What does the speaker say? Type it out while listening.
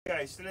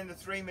Okay, still in the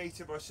 3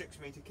 metre by 6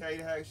 metre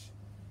Keder house.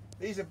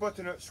 These are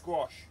butternut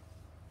squash.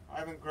 I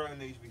haven't grown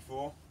these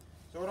before.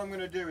 So what I'm going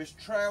to do is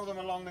trail them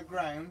along the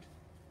ground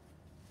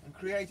and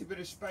create a bit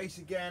of space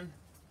again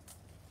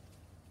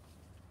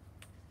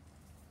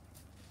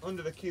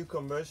under the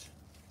cucumbers,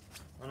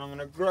 and I'm going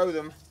to grow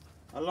them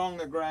along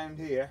the ground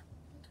here.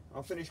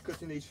 I'll finish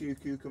cutting these few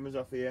cucumbers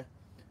off here.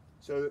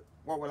 So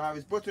what we'll have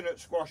is butternut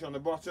squash on the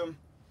bottom,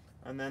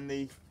 and then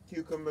the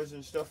cucumbers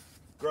and stuff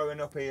growing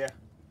up here.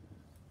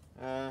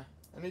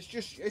 And it's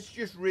just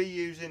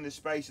reusing the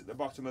space at the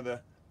bottom of the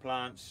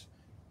plants,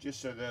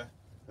 just so the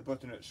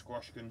butternut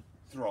squash can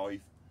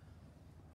thrive.